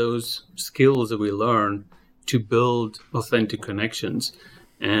exactly those skills that we learn to build authentic connections.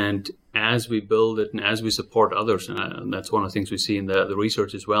 And as we build it and as we support others, and that's one of the things we see in the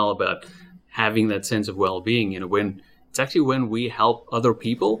research as well about having that sense of well-being, when it's actually when we help other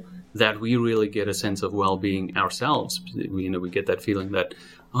people that we really get a sense of well-being ourselves. We get that feeling that,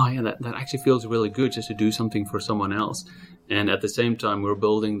 oh yeah, that actually feels really good just to do something for someone else. And at the same time, we're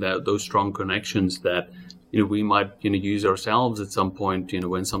building those strong connections that, we might, use ourselves at some point,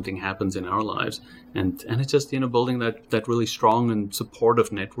 when something happens in our lives. And it's just, building that really strong and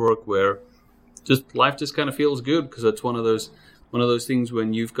supportive network where just life just kind of feels good, because it's one of those things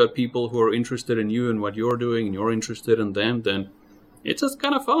when you've got people who are interested in you and what you're doing and you're interested in them, then it's just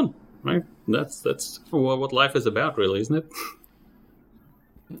kind of fun, right? That's what life is about, really, isn't it?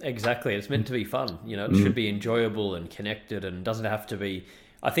 Exactly. It's meant to be fun. It should be enjoyable and connected, and doesn't have to be.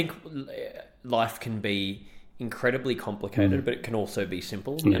 I think life can be incredibly complicated, but it can also be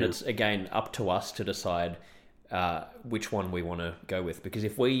simple. Yeah. And it's, again, up to us to decide which one we want to go with. Because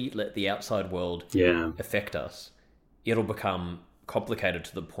if we let the outside world affect us, it'll become complicated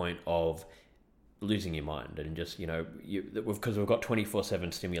to the point of losing your mind, and just, because we've got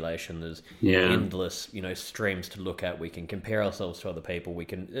 24/7 stimulation, there's endless, streams to look at. We can compare ourselves to other people.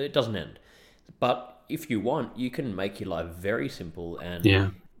 It doesn't end. But if you want, you can make your life very simple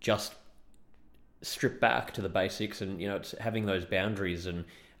and just strip back to the basics. And, it's having those boundaries and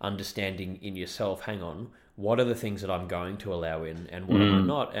understanding in yourself, hang on, what are the things that I'm going to allow in and what am I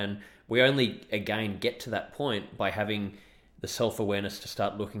not? And we only, again, get to that point by having the self-awareness to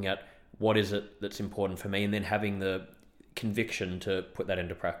start looking at what is it that's important for me, and then having the conviction to put that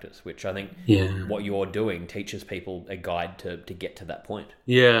into practice, which I think what you're doing teaches people a guide to get to that point.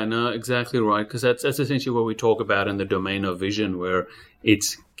 Yeah, no, exactly right. Because that's essentially what we talk about in the domain of vision, where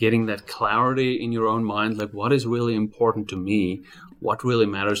it's getting that clarity in your own mind, like what is really important to me, what really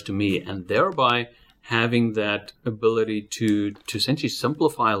matters to me, and thereby having that ability to essentially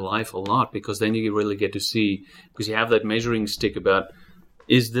simplify life a lot, because then you really get to see, because you have that measuring stick about,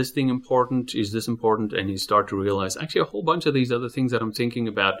 is this thing important? Is this important? And you start to realize, actually, a whole bunch of these other things that I'm thinking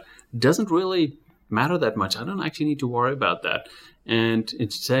about doesn't really matter that much. I don't actually need to worry about that. And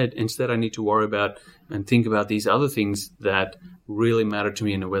instead, I need to worry about and think about these other things that really matter to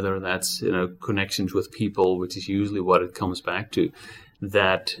me, and whether that's, connections with people, which is usually what it comes back to,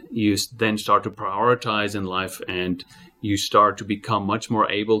 that you then start to prioritize in life, and you start to become much more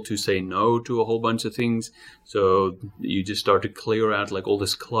able to say no to a whole bunch of things. So you just start to clear out like all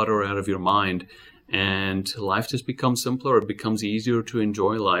this clutter out of your mind, and life just becomes simpler. It becomes easier to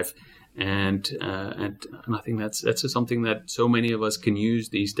enjoy life. And I think that's just something that so many of us can use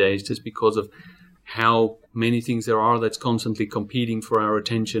these days, just because of how many things there are that's constantly competing for our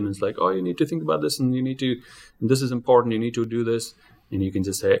attention. It's like, oh, you need to think about this, and and this is important, you need to do this. And you can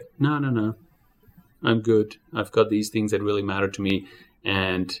just say, no, I'm good. I've got these things that really matter to me.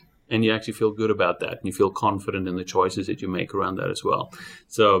 And you actually feel good about that. And you feel confident in the choices that you make around that as well.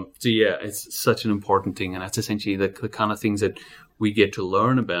 So yeah, it's such an important thing. And that's essentially the kind of things that we get to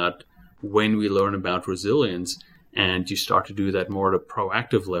learn about when we learn about resilience. And you start to do that more at a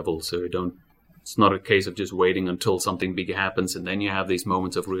proactive level. So it's not a case of just waiting until something big happens and then you have these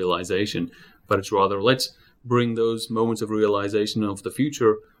moments of realization. But it's rather, let's bring those moments of realization of the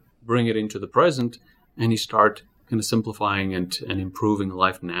future, bring it into the present, and you start kind of simplifying and improving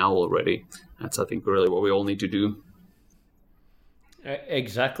life now already. That's, I think, really what we all need to do.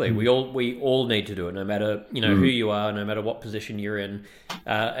 Exactly. We all need to do it, no matter who you are, no matter what position you're in.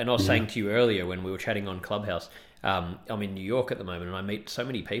 And I was saying to you earlier when we were chatting on Clubhouse, I'm in New York at the moment, and I meet so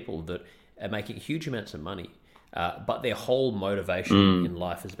many people that are making huge amounts of money, but their whole motivation in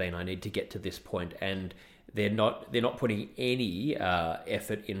life has been, I need to get to this point, and they're not putting any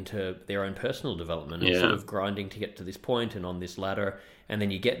effort into their own personal development. It's sort of grinding to get to this point and on this ladder, and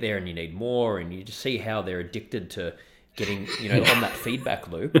then you get there and you need more, and you just see how they're addicted to getting on that feedback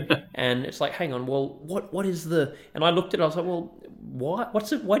loop. And it's like, hang on, well, what is the? And I looked at it, I was like, well,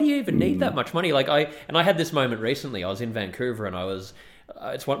 why do you even need that much money? Like I had this moment recently. I was in Vancouver, and I was.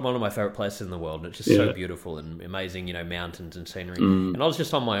 It's one of my favorite places in the world, and it's just so beautiful and amazing, mountains and scenery. And I was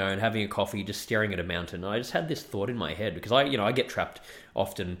just on my own having a coffee, just staring at a mountain. And I just had this thought in my head, because I get trapped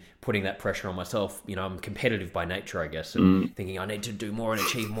often putting that pressure on myself. I'm competitive by nature, I guess, and thinking I need to do more and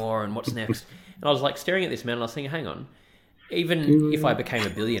achieve more, and what's next. And I was like staring at this mountain. I was thinking, hang on, even if I became a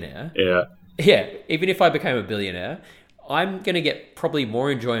billionaire, even if I became a billionaire, I'm going to get probably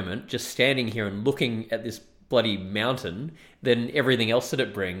more enjoyment just standing here and looking at this bloody mountain than everything else that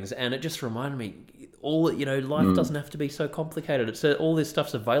it brings. And it just reminded me, life doesn't have to be so complicated. It's all this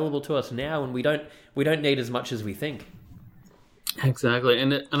stuff's available to us now, and we don't need as much as we think. Exactly.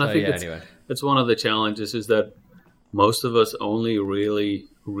 And I think it's one of the challenges, is that most of us only really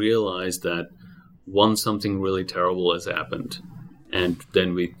realize that once something really terrible has happened, and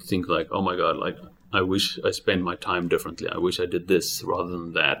then we think like, oh my God, like I wish I spent my time differently. I wish I did this rather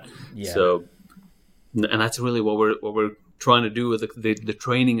than that. Yeah. So, and that's really what we're trying to do with the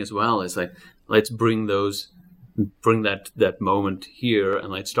training as well. Is like, let's bring that moment here, and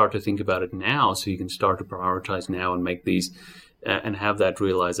let's start to think about it now, so you can start to prioritize now and make these, and have that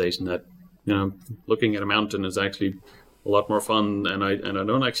realization that, you know, looking at a mountain is actually a lot more fun, and I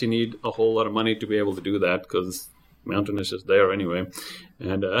don't actually need a whole lot of money to be able to do that, because mountain is just there anyway.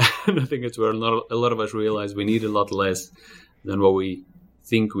 And I think it's where a lot of us realize we need a lot less than what we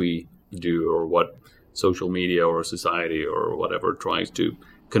think we do, or what social media or society or whatever tries to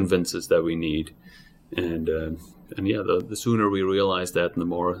convince us that we need. And yeah, the sooner we realize that,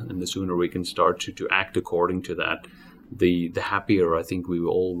 and the sooner we can start to act according to that, the happier I think we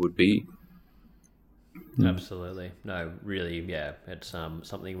all would be. Absolutely. No, really, yeah, it's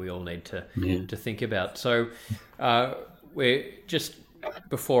something we all need to think about. So we're just,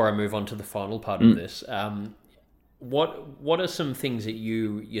 before I move on to the final part of this, what are some things that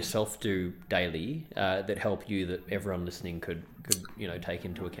you yourself do daily that help you, that everyone listening could take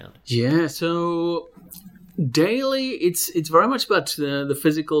into account? Yeah, so daily, it's very much about the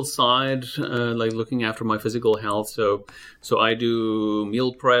physical side, like looking after my physical health. So I do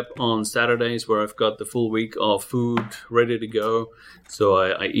meal prep on Saturdays, where I've got the full week of food ready to go. So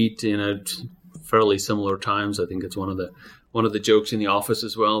I eat in at fairly similar times. I think it's one of the jokes in the office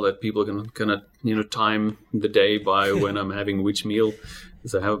as well, that people can kind of time the day by when I'm having which meal,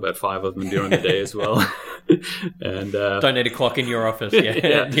 because I have about 5 of them during the day as well. And don't need a clock in your office. Yeah.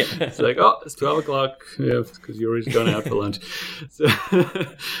 Yeah. It's like, oh, it's 12 o'clock. Yeah, because Yuri's gone out for lunch. So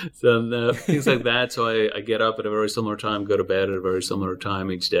things like that. So I get up at a very similar time, go to bed at a very similar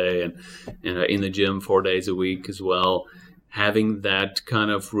time each day, and in the gym 4 days a week as well. Having that kind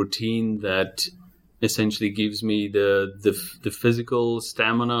of routine that essentially gives me the physical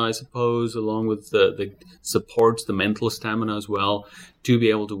stamina, I suppose, along with the supports the mental stamina as well, to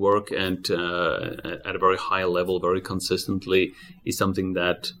be able to work and at a very high level, very consistently, is something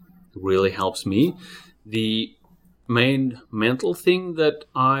that really helps me. The main mental thing that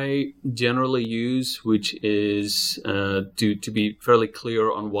I generally use, which is to be fairly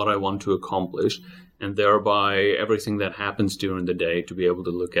clear on what I want to accomplish, and thereby everything that happens during the day to be able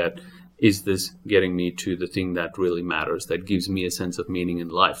to look at, is this getting me to the thing that really matters, that gives me a sense of meaning in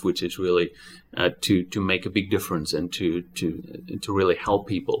life, which is really to make a big difference and to really help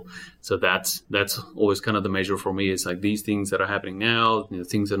people. So that's always kind of the measure for me. It's like, these things that are happening now,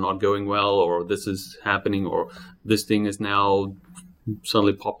 things are not going well, or this is happening, or this thing is now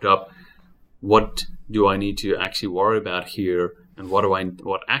suddenly popped up. What do I need to actually worry about here, and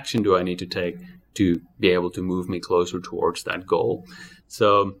what action do I need to take to be able to move me closer towards that goal?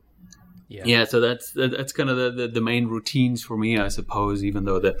 So yeah, so that's kind of the main routines for me, I suppose, even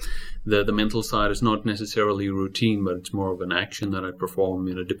though the mental side is not necessarily routine, but it's more of an action that I perform,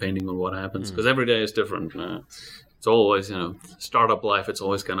 depending on what happens, because every day is different. It's always, startup life, it's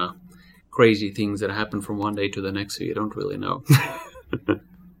always kind of crazy things that happen from one day to the next, so you don't really know.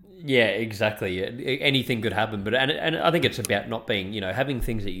 Yeah, exactly. Anything could happen, but and I think it's about not being, having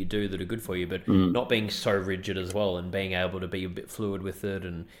things that you do that are good for you, but not being so rigid as well, and being able to be a bit fluid with it,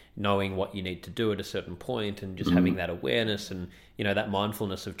 and knowing what you need to do at a certain point, and just having that awareness and that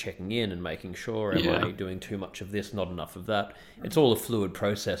mindfulness of checking in and making sure, am I doing too much of this, not enough of that? It's all a fluid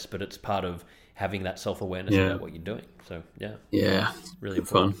process, but it's part of having that self-awareness about what you're doing. So it's really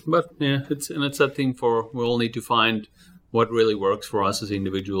important. Fun. But it's that thing we all need to find what really works for us as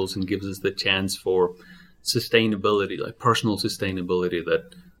individuals and gives us the chance for sustainability, like personal sustainability,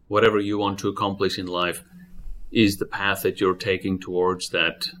 that whatever you want to accomplish in life is the path that you're taking towards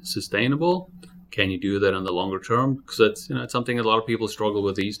that sustainable. Can you do that in the longer term? Because it's something a lot of people struggle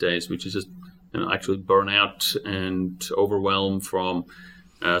with these days, which is just actually burnout and overwhelm from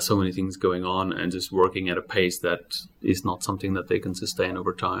so many things going on, and just working at a pace that is not something that they can sustain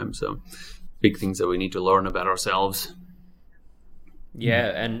over time. So big things that we need to learn about ourselves. Yeah,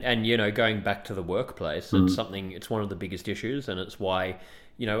 and going back to the workplace, it's one of the biggest issues, and it's why,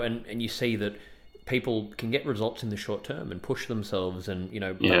 and you see that people can get results in the short term and push themselves, and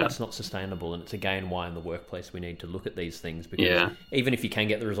but that's not sustainable. And it's again why in the workplace we need to look at these things, because even if you can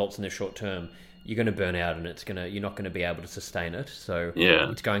get the results in the short term, you're going to burn out, and you're not going to be able to sustain it. So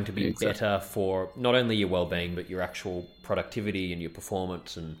it's going to be better for not only your well-being, but your actual productivity and your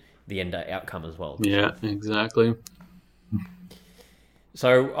performance and the end outcome as well. Yeah, exactly.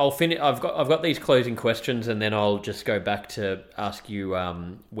 So I'll finish. I've got these closing questions, and then I'll just go back to ask you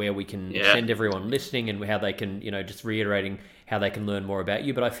where we can send everyone listening, and how they can, just reiterating how they can learn more about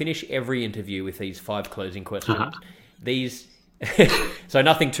you. But I finish every interview with these 5 closing questions. These, so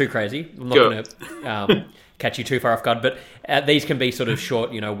nothing too crazy. I'm not going to catch you too far off guard, but these can be sort of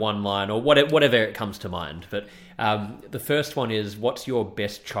short, one line or whatever it comes to mind. But the first one is, what's your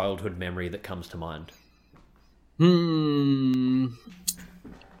best childhood memory that comes to mind?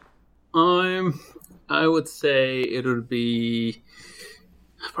 I would say it would be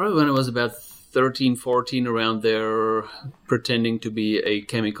probably when I was about 13, 14, around there, pretending to be a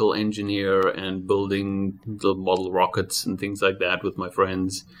chemical engineer and building the model rockets and things like that with my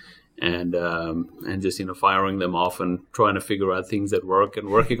friends, and just firing them off and trying to figure out things that work and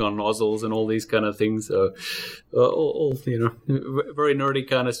working on nozzles and all these kind of things. So all very nerdy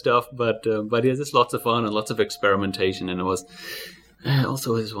kind of stuff, but yeah, just lots of fun and lots of experimentation. And it was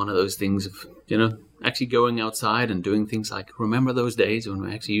also is one of those things of actually going outside and doing things like, remember those days when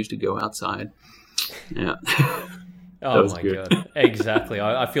we actually used to go outside? Yeah. Oh my God. Exactly.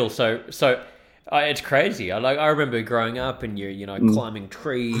 I feel so it's crazy. I remember growing up and you're climbing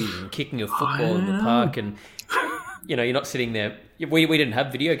trees and kicking a football in the park, and you're not sitting there. We didn't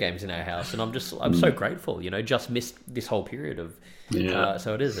have video games in our house, and I'm so grateful. Just missed this whole period of. Yeah.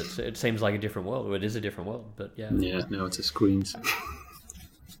 So it is. It seems like a different world. It is a different world, but yeah. Yeah. Now it's a screens.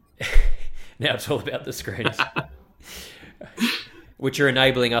 Now it's all about the screens, which are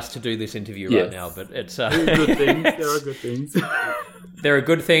enabling us to do this interview right now. But it's good things. There are good things. There are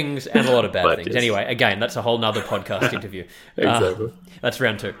good things and a lot of bad things. Yes. Anyway, again, that's a whole nother podcast interview. Exactly. That's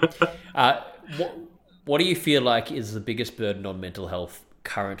round 2. What do you feel like is the biggest burden on mental health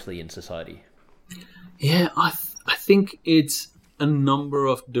currently in society? Yeah, I think it's a number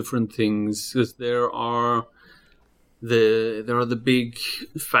of different things, because there are the big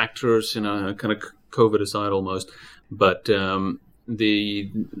factors, kind of COVID aside almost, but the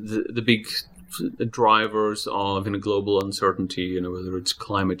big drivers of global uncertainty, whether it's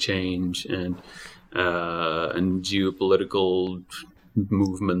climate change and geopolitical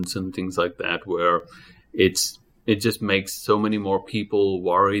movements and things like that, where it just makes so many more people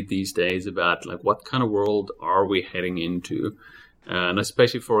worried these days about what kind of world are we heading into, and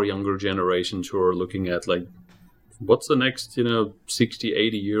especially for younger generations who are looking at what's the next 60,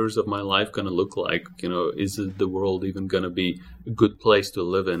 80 years of my life going to look like? Is the world even going to be a good place to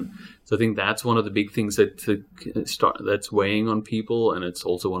live in? So I think that's one of the big things that's weighing on people, and it's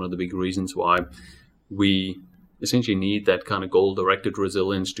also one of the big reasons why we essentially need that kind of goal-directed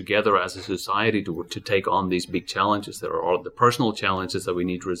resilience together as a society to take on these big challenges. There are the personal challenges that we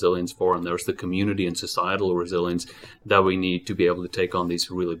need resilience for, and there's the community and societal resilience that we need to be able to take on these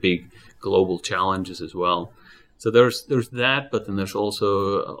really big global challenges as well. So there's that, but then there's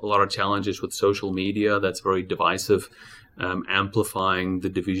also a lot of challenges with social media that's very divisive, amplifying the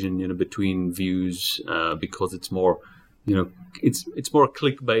division between views, because it's more it's more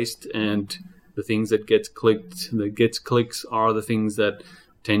click-based, and the things that gets clicks are the things that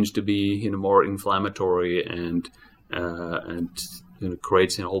tends to be more inflammatory and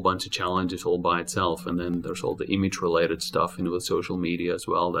creates a whole bunch of challenges all by itself. And then there's all the image-related stuff with social media as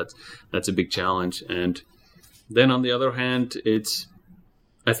well. That's a big challenge. And then on the other hand,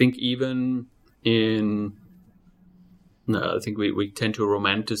 I think even in, I think we tend to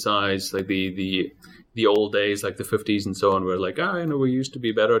romanticize the old days, like the 50s and so on, where we used to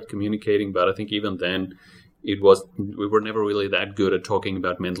be better at communicating, but I think even then we were never really that good at talking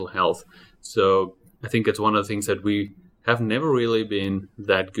about mental health. So I think it's one of the things that we have never really been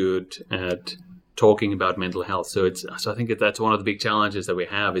that good at talking about mental health. So I think that's one of the big challenges that we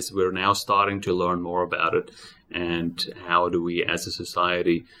have, is we're now starting to learn more about it, and how do we as a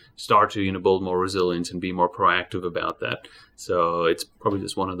society start to build more resilience and be more proactive about that. So it's probably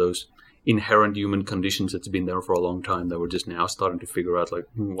just one of those inherent human conditions that's been there for a long time that we're just now starting to figure out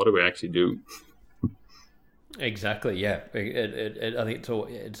what do we actually do. Exactly. Yeah. I think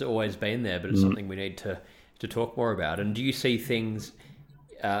it's always been there, but it's something we need to talk more about. And do you see things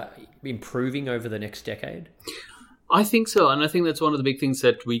improving over the next decade? I think so, and I think that's one of the big things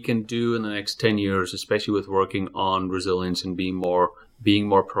that we can do in the next 10 years, especially with working on resilience and being more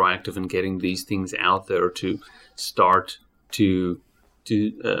proactive and getting these things out there to start to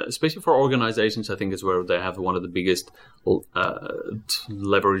especially for organizations. I think is where they have one of the biggest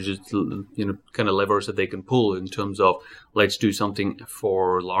leverages, kind of levers that they can pull in terms of, let's do something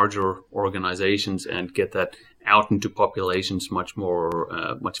for larger organizations and get that out into populations much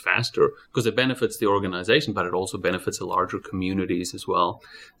faster, because it benefits the organization, but it also benefits the larger communities as well.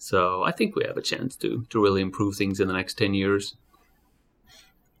 So I think we have a chance to really improve things in the next 10 years.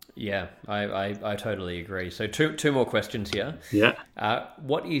 Yeah, I totally agree. So two more questions here. Yeah.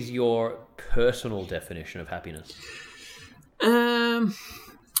 What is your personal definition of happiness?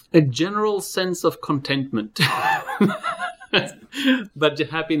 A general sense of contentment. But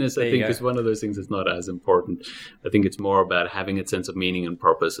happiness, I think, is one of those things that's not as important. I think it's more about having a sense of meaning and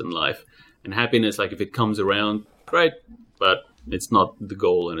purpose in life. And happiness, like if it comes around, great, but it's not the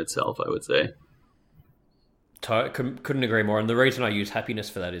goal in itself, I would say. Couldn't agree more. And the reason I use happiness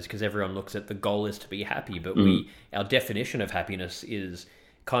for that is because everyone looks at the goal is to be happy, but our definition of happiness is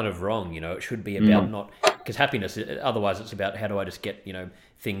kind of wrong. It should be about not, because happiness, otherwise it's about how do I just get,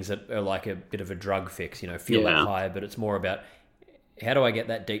 things that are like a bit of a drug fix, feel that high, but it's more about how do I get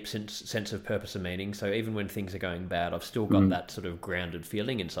that deep sense of purpose and meaning? So even when things are going bad, I've still got that sort of grounded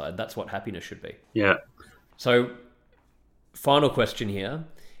feeling inside. That's what happiness should be. Yeah. So final question here.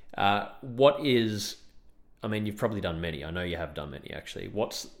 What is, I mean, you've probably done many. I know you have done many, actually.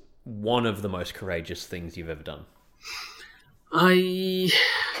 What's one of the most courageous things you've ever done?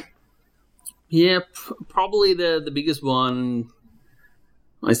 Probably the biggest one,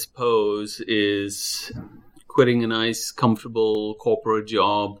 I suppose, is quitting a nice, comfortable corporate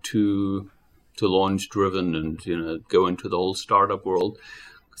job to launch Driven and go into the whole startup world.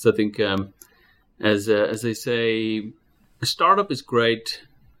 Because I think, as they say, a startup is great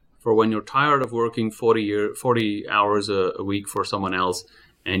for when you're tired of working 40 hours a week for someone else,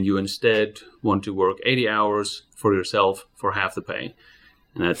 and you instead want to work 80 hours for yourself for half the pay.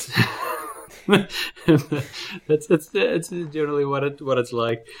 And that's that's generally what it's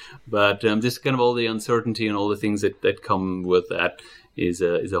like. But just kind of all the uncertainty and all the things that come with that is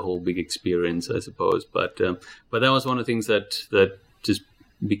a whole big experience, I suppose. But that was one of the things that just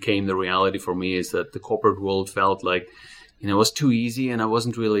became the reality for me, is that the corporate world felt like it was too easy, and I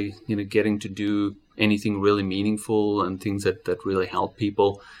wasn't really getting to do anything really meaningful and things that really help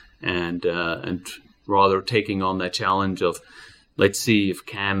people, and rather taking on that challenge of, let's see if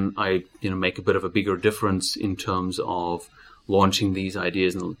can I make a bit of a bigger difference in terms of launching these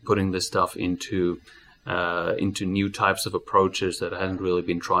ideas and putting this stuff into new types of approaches that hadn't really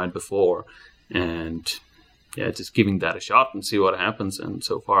been tried before, and just giving that a shot and see what happens. And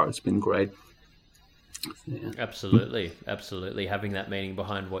so far it's been great. Yeah. Absolutely. Having that meaning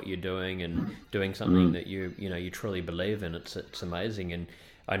behind what you're doing and doing something that you truly believe in, it's amazing. And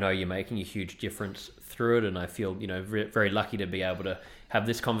I know you're making a huge difference through it, and I feel very lucky to be able to have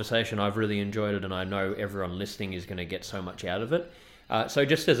this conversation. I've really enjoyed it, and I know everyone listening is going to get so much out of it. So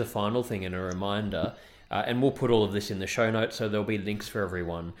just as a final thing and a reminder, and we'll put all of this in the show notes, so there'll be links for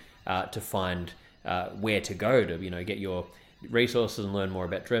everyone to find where to go to get your resources and learn more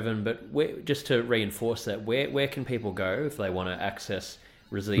about Driven. But just to reinforce that, where can people go if they want to access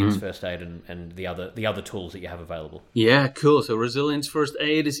Resilience First Aid and the other tools that you have available? Yeah, cool. So Resilience First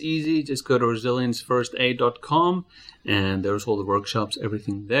Aid is easy. Just go to resilienceFirstAid.com, and there's all the workshops,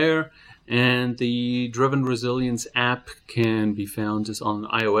 everything there. And the Driven Resilience app can be found just on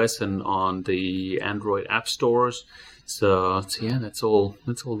iOS and on the Android app stores. So yeah, that's all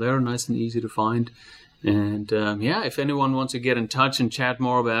there, nice and easy to find. And if anyone wants to get in touch and chat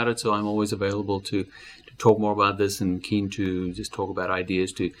more about it, so I'm always available to talk more about this, and keen to just talk about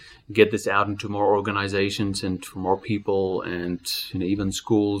ideas to get this out into more organizations and for more people, and even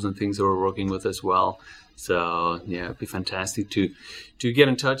schools and things that we're working with as well. So it'd be fantastic to get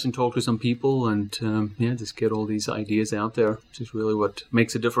in touch and talk to some people, and just get all these ideas out there, which is really what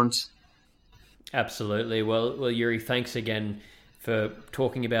makes a difference. Absolutely. Well, Yuri, thanks again for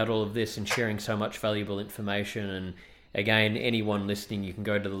talking about all of this and sharing so much valuable information. And again, anyone listening, you can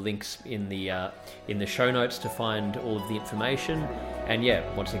go to the links in the show notes to find all of the information. And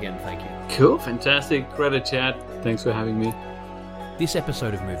once again, thank you. Cool, fantastic, great to chat. Thanks for having me. This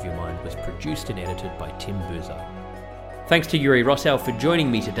episode of Move Your Mind was produced and edited by Tim Boozer. Thanks to Yuri Rossell for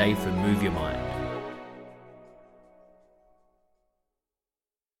joining me today for Move Your Mind.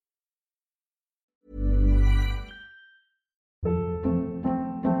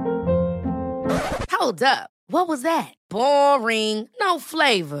 Hold up. What was that? Boring. No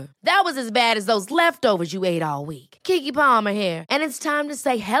flavor. That was as bad as those leftovers you ate all week. Keke Palmer here. And it's time to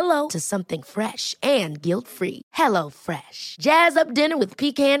say hello to something fresh and guilt-free. Hello Fresh. Jazz up dinner with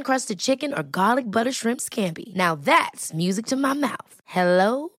pecan-crusted chicken or garlic butter shrimp scampi. Now that's music to my mouth.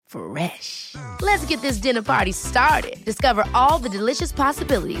 Hello Fresh. Let's get this dinner party started. Discover all the delicious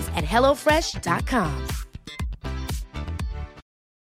possibilities at HelloFresh.com.